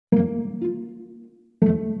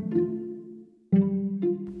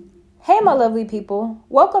Hey, my lovely people.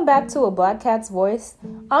 Welcome back to A Black Cat's Voice.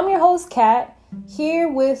 I'm your host, Kat, here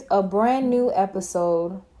with a brand new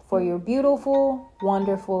episode for your beautiful,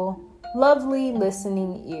 wonderful, lovely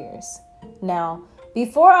listening ears. Now,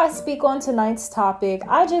 before I speak on tonight's topic,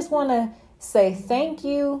 I just want to say thank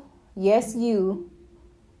you, yes, you,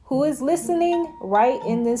 who is listening right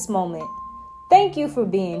in this moment. Thank you for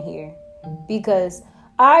being here, because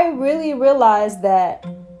I really realized that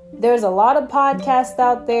there's a lot of podcasts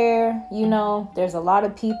out there, there's a lot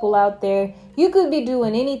of people out there. You could be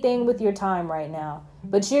doing anything with your time right now,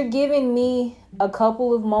 but you're giving me a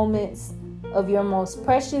couple of moments of your most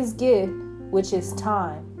precious gift, which is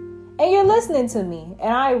time. And you're listening to me.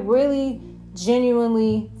 And I really,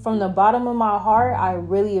 genuinely, from the bottom of my heart, I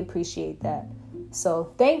really appreciate that.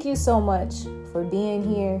 So thank you so much for being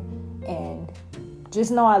here. And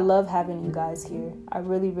just know I love having you guys here. I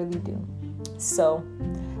really, really do. So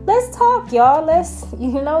let's talk, y'all. Let's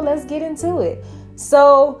get into it.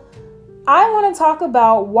 So I want to talk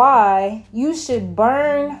about why you should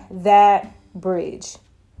burn that bridge.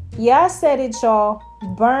 Yeah, I said it, y'all.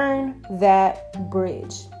 Burn that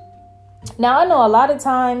bridge. Now, I know a lot of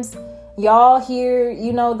times y'all hear,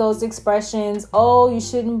 those expressions, oh, you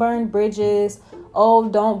shouldn't burn bridges. Oh,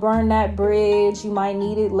 don't burn that bridge. You might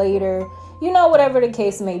need it later. Whatever the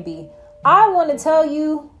case may be. I want to tell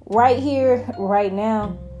you right here, right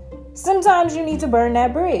now, sometimes you need to burn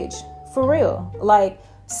that bridge. For real. Like,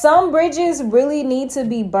 some bridges really need to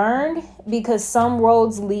be burned because some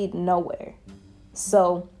roads lead nowhere.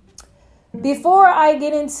 So before I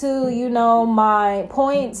get into, my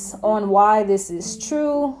points on why this is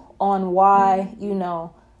true, on why,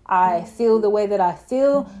 I feel the way that I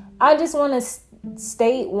feel, I just want to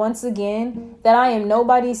state once again that I am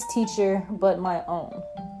nobody's teacher but my own.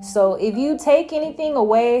 So if you take anything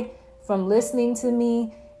away from listening to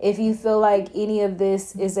me, if you feel like any of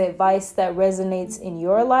this is advice that resonates in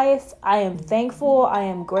your life, I am thankful, I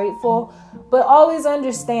am grateful, but always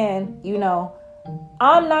understand,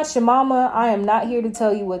 I'm not your mama. I am not here to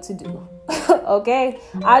tell you what to do. Okay?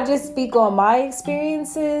 I just speak on my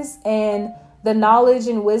experiences and the knowledge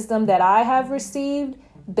and wisdom that I have received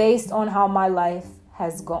based on how my life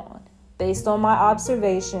has gone, based on my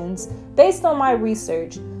observations, based on my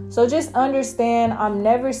research. So just understand, I'm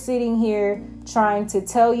never sitting here trying to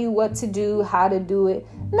tell you what to do, how to do it,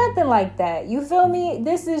 nothing like that. You feel me?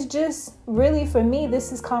 This is just really, for me,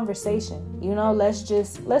 this is conversation.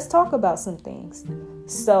 Let's talk about some things.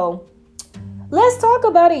 So let's talk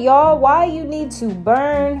about it, y'all. Why you need to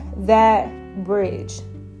burn that bridge.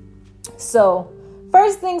 So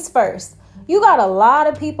first things first, you got a lot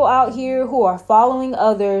of people out here who are following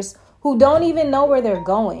others who don't even know where they're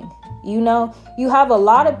going. You have a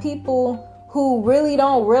lot of people who really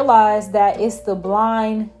don't realize that it's the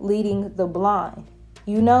blind leading the blind,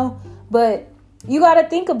 but you got to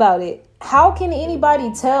think about it. How can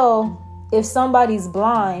anybody tell if somebody's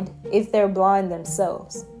blind if they're blind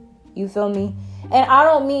themselves? You feel me? And I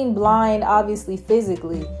don't mean blind, obviously,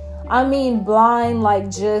 physically. I mean blind, like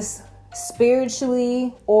just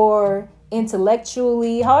spiritually or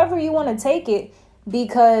intellectually, however you want to take it,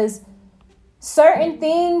 because certain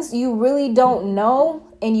things you really don't know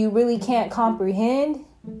and you really can't comprehend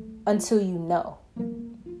until you know.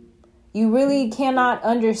 You really cannot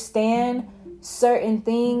understand certain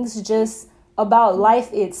things just about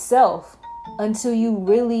life itself until you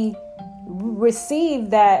really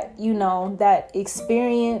receive that, that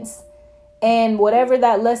experience and whatever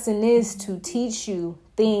that lesson is to teach you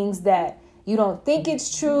things that you don't think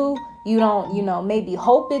it's true. You don't, maybe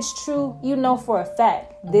hope it's true. For a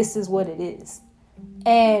fact, this is what it is.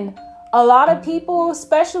 And a lot of people,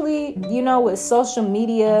 especially, with social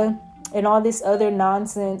media and all this other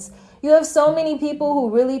nonsense, you have so many people who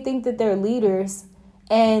really think that they're leaders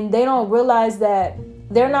and they don't realize that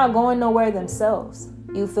they're not going nowhere themselves.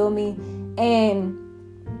 You feel me? And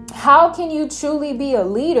how can you truly be a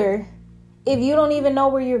leader if you don't even know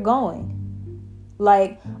where you're going?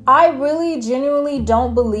 Like, I really genuinely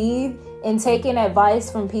don't believe in taking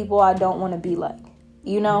advice from people I don't want to be like.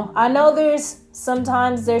 I know there's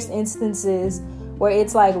instances where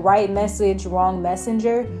it's like right message, wrong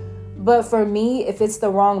messenger. But for me, if it's the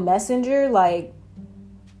wrong messenger, like,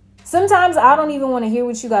 sometimes I don't even want to hear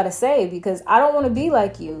what you got to say because I don't want to be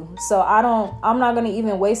like you. So I'm not going to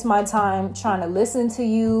even waste my time trying to listen to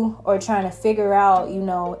you or trying to figure out,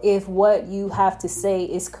 if what you have to say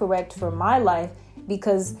is correct for my life,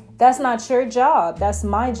 because that's not your job. That's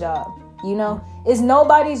my job. It's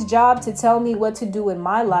nobody's job to tell me what to do in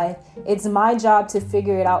my life. It's my job to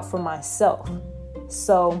figure it out for myself.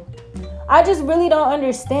 So I just really don't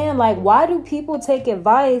understand, like, why do people take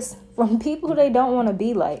advice from people they don't want to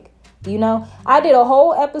be like? You know, I did a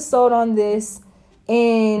whole episode on this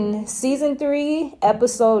in season 3,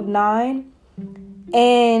 episode 9.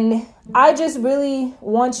 And I just really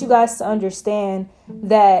want you guys to understand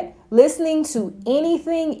that listening to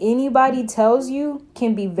anything anybody tells you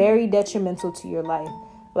can be very detrimental to your life.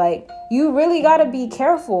 Like, you really got to be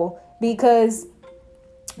careful, because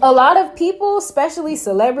a lot of people, especially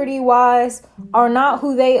celebrity wise, are not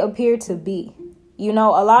who they appear to be. You know,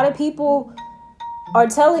 a lot of people are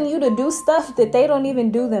telling you to do stuff that they don't even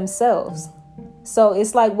do themselves. So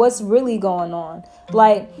it's like, what's really going on?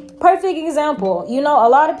 Like, perfect example, you know, a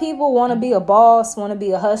lot of people want to be a boss, want to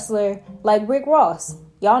be a hustler, like Rick Ross.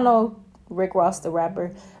 Y'all know Rick Ross, the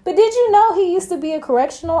rapper. But did you know he used to be a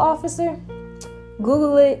correctional officer?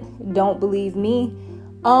 Google it. Don't believe me.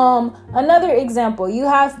 Another example, you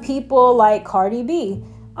have people like Cardi B.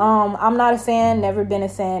 I'm not a fan, never been a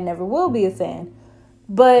fan, never will be a fan.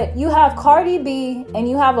 But you have Cardi B, and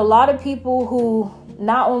you have a lot of people who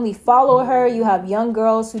not only follow her, you have young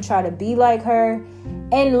girls who try to be like her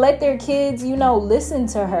and let their kids, you know, listen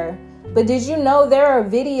to her. But did you know there are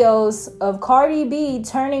videos of Cardi B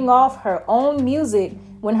turning off her own music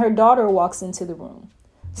when her daughter walks into the room?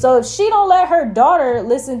 So if she don't let her daughter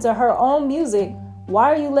listen to her own music,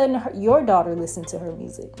 why are you letting your daughter listen to her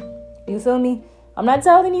music? You feel me? I'm not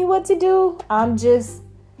telling you what to do. I'm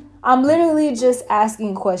literally just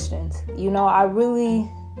asking questions. You know, I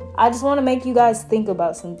just want to make you guys think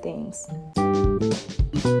about some things.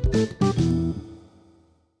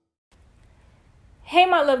 Hey,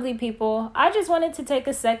 my lovely people. I just wanted to take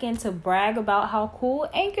a second to brag about how cool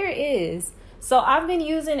Anchor is. So I've been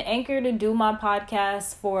using Anchor to do my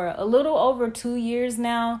podcast for a little over 2 years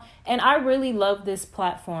now, and I really love this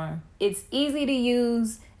platform. It's easy to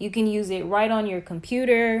use. You can use it right on your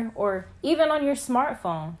computer or even on your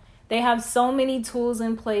smartphone. They have so many tools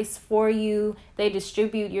in place for you. They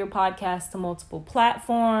distribute your podcast to multiple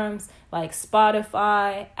platforms like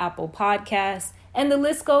Spotify, Apple Podcasts, and the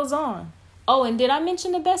list goes on. Oh, and did I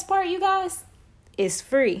mention the best part, you guys? It's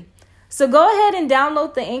free. So go ahead and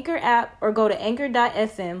download the Anchor app or go to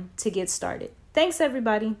anchor.fm to get started. Thanks,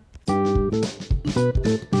 everybody.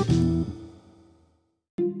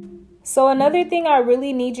 So another thing I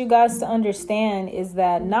really need you guys to understand is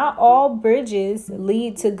that not all bridges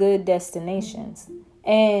lead to good destinations.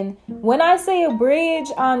 And when I say a bridge,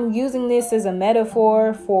 I'm using this as a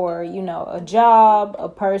metaphor for, you know, a job, a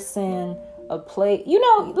person, a place. You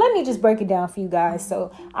know, let me just break it down for you guys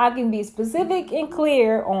so I can be specific and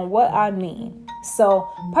clear on what I mean. So,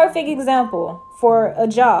 perfect example for a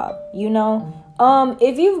job, you know.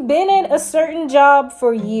 If you've been at a certain job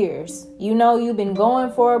for years, you know, you've been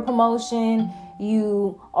going for a promotion,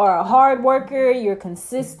 you are a hard worker, you're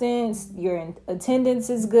consistent, your attendance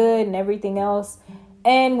is good and everything else.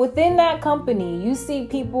 And within that company, you see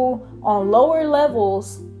people on lower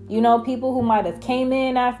levels, you know, people who might have came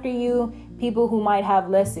in after you, people who might have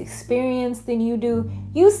less experience than you do.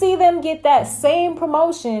 You see them get that same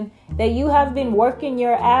promotion that you have been working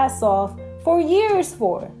your ass off for years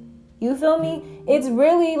for. You feel me? It's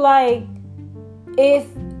really like, if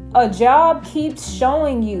a job keeps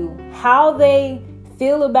showing you how they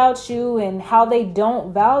feel about you and how they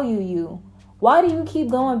don't value you, why do you keep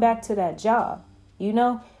going back to that job? You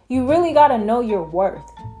know, you really got to know your worth.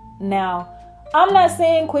 Now, I'm not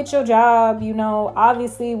saying quit your job. You know,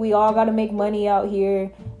 obviously we all got to make money out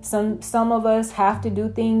here. Some of us have to do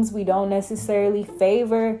things we don't necessarily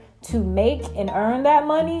favor to make and earn that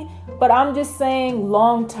money. But I'm just saying,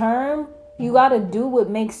 long term, you got to do what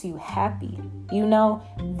makes you happy. You know,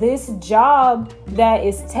 this job that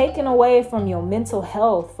is taken away from your mental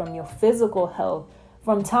health, from your physical health,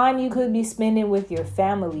 from time you could be spending with your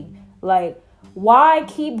family. Like, why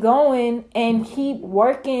keep going and keep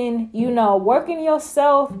working, you know, working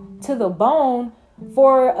yourself to the bone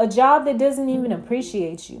for a job that doesn't even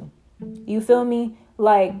appreciate you? You feel me?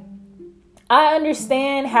 Like, I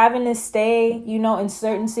understand having to stay, you know, in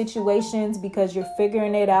certain situations because you're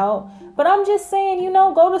figuring it out. But I'm just saying, you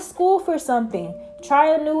know, go to school for something.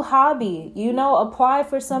 Try a new hobby, you know, apply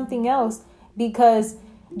for something else. Because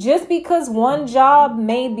just because one job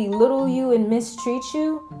may belittle you and mistreat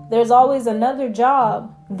you, there's always another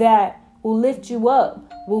job that will lift you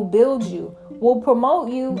up, will build you, will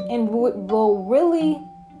promote you, and will really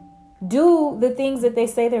do the things that they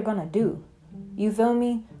say they're going to do. You feel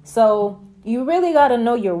me? So you really got to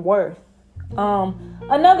know your worth.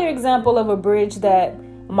 Another example of a bridge that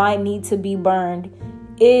might need to be burned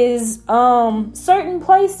is certain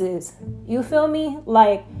places. You feel me?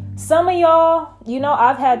 Like, some of y'all, you know,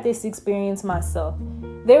 I've had this experience myself.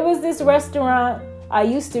 There was this restaurant I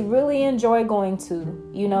used to really enjoy going to,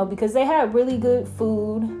 you know, because they had really good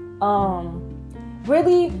food.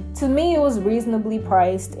 Really, to me, it was reasonably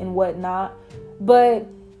priced and whatnot. But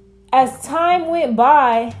as time went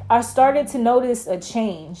by, I started to notice a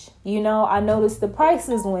change. I noticed the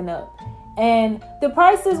prices went up. And the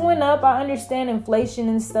prices went up. I understand inflation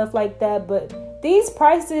and stuff like that, but these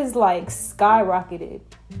prices like skyrocketed.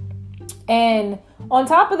 And on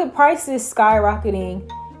top of the prices skyrocketing,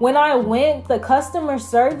 when I went, the customer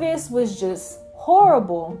service was just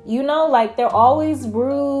horrible. Like they're always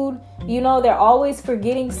rude. They're always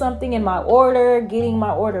forgetting something in my order, getting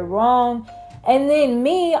my order wrong. And then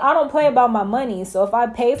me, I don't play about my money. So if I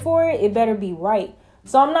pay for it, it better be right.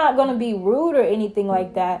 So I'm not going to be rude or anything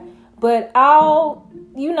like that. But I'll,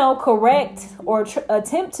 correct or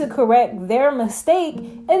attempt to correct their mistake.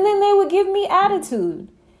 And then they would give me attitude.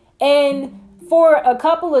 And for a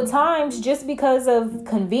couple of times, just because of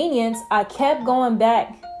convenience, I kept going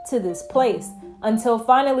back to this place until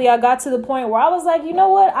finally I got to the point where I was like, you know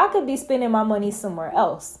what? I could be spending my money somewhere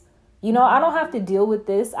else. I don't have to deal with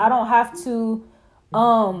this. I don't have to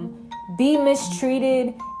be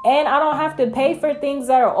mistreated. And I don't have to pay for things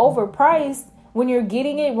that are overpriced when you're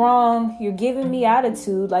getting it wrong. You're giving me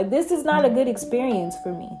attitude. Like, this is not a good experience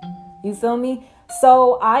for me. You feel me?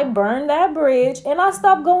 So I burned that bridge and I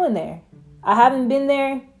stopped going there. I haven't been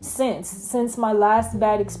there since my last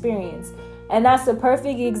bad experience. And that's a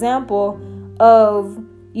perfect example of,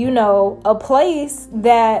 a place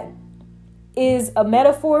that is a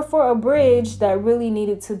metaphor for a bridge that really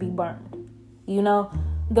needed to be burned.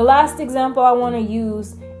 The last example I want to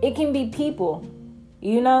use, it can be people.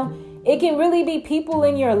 It can really be people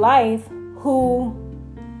in your life who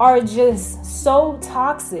are just so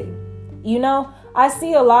toxic. I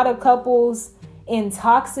see a lot of couples in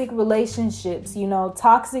toxic relationships,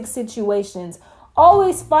 toxic situations,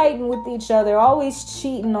 always fighting with each other, always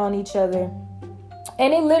cheating on each other.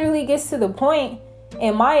 And it literally gets to the point,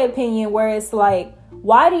 in my opinion, where it's like,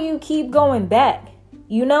 why do you keep going back?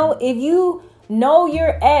 If you know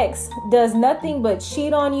your ex does nothing but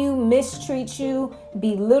cheat on you, mistreat you,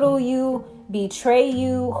 belittle you, betray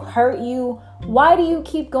you, hurt you, why do you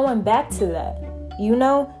keep going back to that?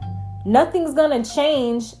 Nothing's gonna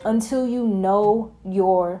change until you know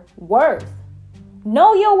your worth.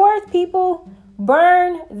 Know your worth, people.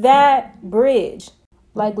 Burn that bridge.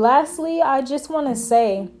 Lastly, I just want to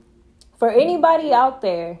say, for anybody out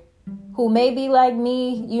there who may be like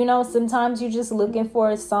me, sometimes you're just looking for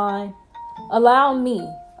a sign.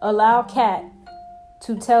 Allow Kat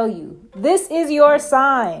to tell you, this is your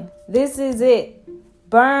sign. This is it.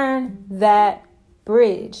 Burn that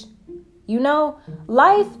bridge.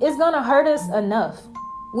 Life is going to hurt us enough.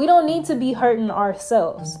 We don't need to be hurting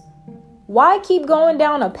ourselves. Why keep going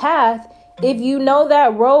down a path if you know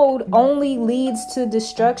that road only leads to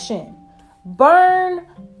destruction? Burn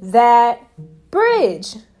that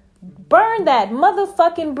bridge. Burn that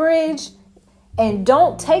motherfucking bridge and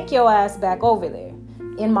don't take your ass back over there.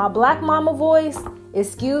 In my black mama voice,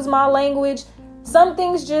 excuse my language, some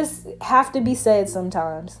things just have to be said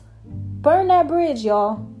sometimes. Burn that bridge,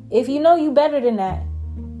 y'all. If you know you better than that,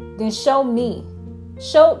 then show me.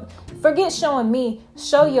 Forget showing me,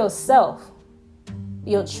 show yourself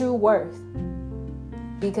your true worth.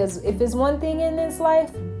 Because if it's one thing in this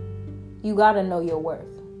life, you gotta know your worth.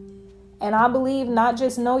 And I believe not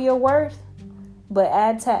just know your worth, but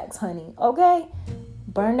add tax, honey. Okay?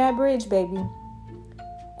 Burn that bridge, baby.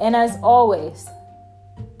 And as always,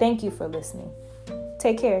 thank you for listening.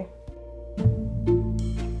 Take care.